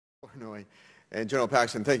Flournoy. And General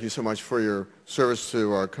Paxton, thank you so much for your service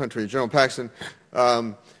to our country. General Paxton,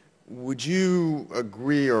 would you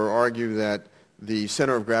agree or argue that the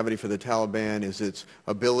center of gravity for the Taliban is its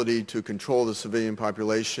ability to control the civilian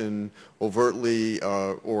population overtly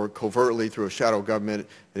or covertly through a shadow government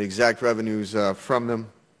and exact revenues from them?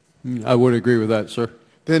 I would agree with that, sir.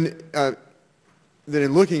 Then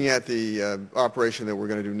in looking at the operation that we're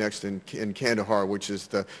going to do next in Kandahar, which is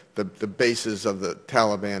the basis of the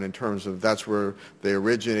Taliban in terms of that's where they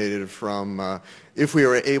originated from, if we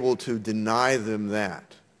are able to deny them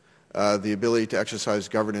that, the ability to exercise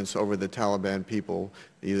governance over the Taliban people,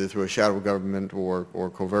 either through a shadow government or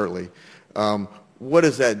covertly, what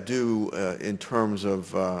does that do in terms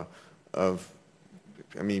of, I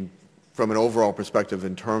mean, from an overall perspective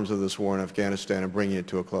in terms of this war in Afghanistan and bringing it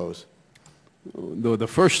to a close? The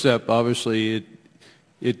first step, obviously,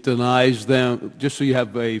 it denies them, just so you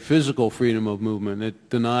have a physical freedom of movement,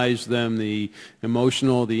 it denies them the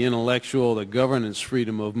emotional, the intellectual, the governance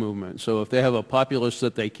freedom of movement. So if they have a populace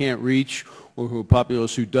that they can't reach, or a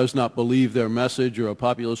populace who does not believe their message, or a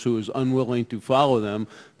populace who is unwilling to follow them,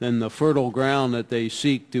 then the fertile ground that they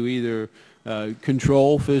seek to either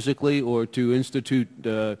control physically or to institute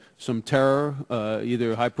some terror,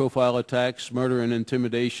 either high-profile attacks, murder and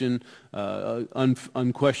intimidation,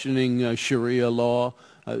 unquestioning Sharia law,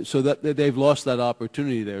 so that they've lost that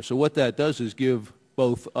opportunity there. So what that does is give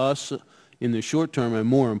both us in the short term and,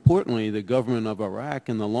 more importantly, the government of Iraq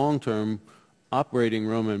in the long term operating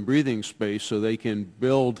room and breathing space so they can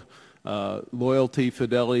build loyalty,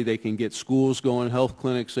 fidelity, they can get schools going, health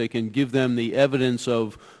clinics, they can give them the evidence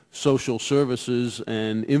of social services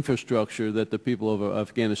and infrastructure that the people of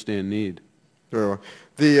Afghanistan need. Sure.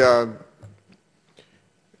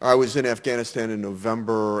 I was in Afghanistan in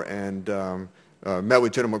November and met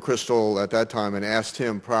with General McChrystal at that time and asked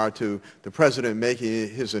him prior to the President making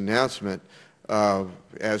his announcement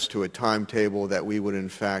as to a timetable that we would in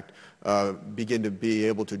fact begin to be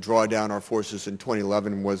able to draw down our forces in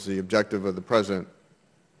 2011 was the objective of the President.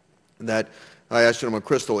 That I asked General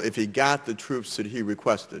McChrystal if he got the troops that he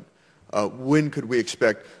requested, when could we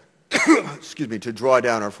expect excuse me, to draw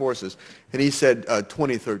down our forces? And he said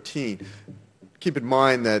 2013. Keep in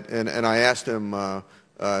mind that, and I asked him,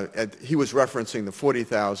 he was referencing the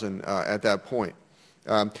 40,000 at that point.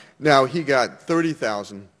 Now he got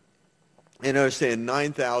 30,000, and I understand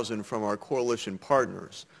 9,000 from our coalition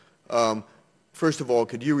partners. First of all,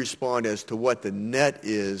 could you respond as to what the net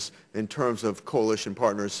is in terms of coalition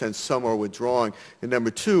partners since some are withdrawing? And number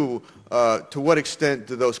two, to what extent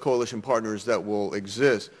do those coalition partners that will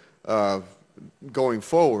exist going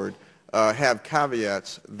forward have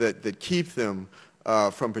caveats that keep them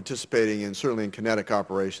from participating in, certainly in kinetic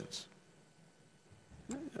operations?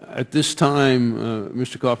 At this time,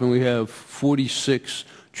 Mr. Coffman, we have 46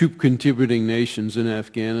 troop-contributing nations in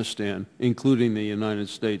Afghanistan, including the United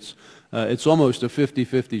States. It's almost a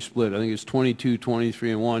 50-50 split. I think it's 22,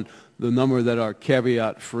 23, and 1, the number that are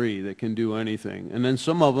caveat-free, that can do anything. And then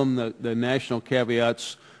some of them, the national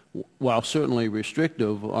caveats, while certainly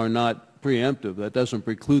restrictive, are not preemptive. That doesn't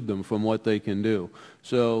preclude them from what they can do.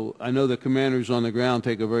 So I know the commanders on the ground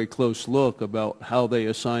take a very close look about how they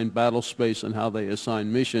assign battle space and how they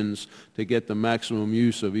assign missions to get the maximum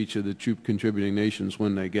use of each of the troop-contributing nations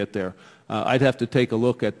when they get there. I'd have to take a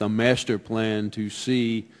look at the master plan to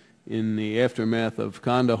see in the aftermath of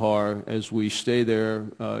Kandahar, as we stay there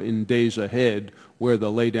in days ahead, where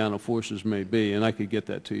the laydown of forces may be, and I could get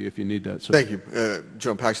that to you if you need that. So. Thank you,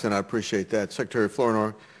 General Paxton. I appreciate that. Secretary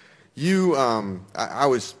Flournoy, you, I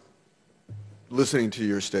was listening to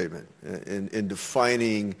your statement in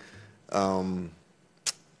defining the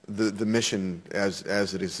mission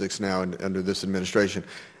as it exists now under this administration,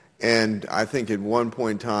 and I think at one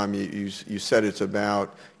point in time you said it's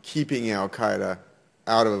about keeping Al-Qaeda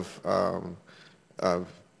out of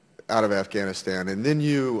Afghanistan, and then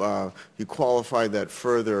you qualified that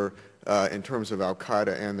further in terms of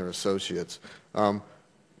Al-Qaeda and their associates.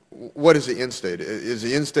 What is the end state? Is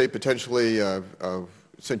the end state potentially,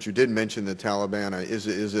 since you did mention the Taliban,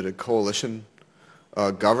 is it a coalition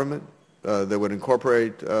government that would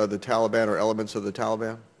incorporate the Taliban or elements of the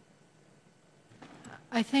Taliban?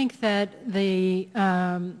 I think that the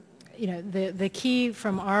key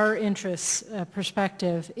from our interests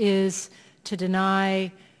perspective is to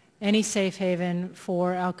deny any safe haven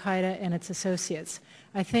for Al-Qaeda and its associates.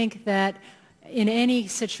 I think that in any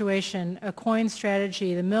situation, a coin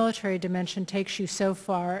strategy, the military dimension takes you so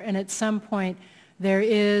far, and at some point there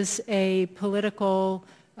is a political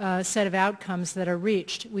set of outcomes that are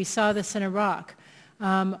reached. We saw this in Iraq.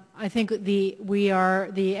 I think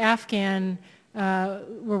the Afghan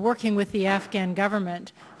we're working with the Afghan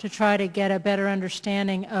government to try to get a better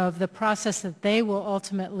understanding of the process that they will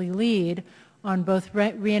ultimately lead on both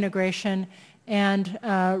reintegration and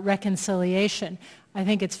reconciliation. I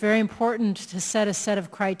think it's very important to set a set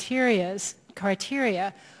of criteria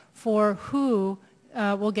for who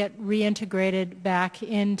will get reintegrated back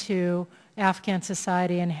into Afghan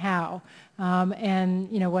society and how. And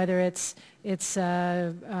whether it's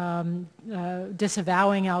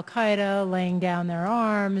disavowing al-Qaeda, laying down their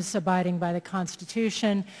arms, abiding by the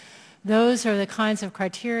Constitution. Those are the kinds of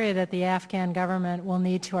criteria that the Afghan government will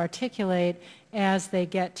need to articulate as they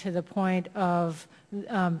get to the point of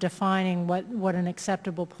defining what an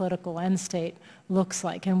acceptable political end state looks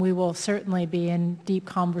like. And we will certainly be in deep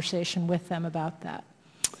conversation with them about that.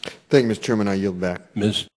 Thank you, Mr. Chairman. I yield back.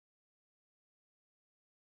 Ms.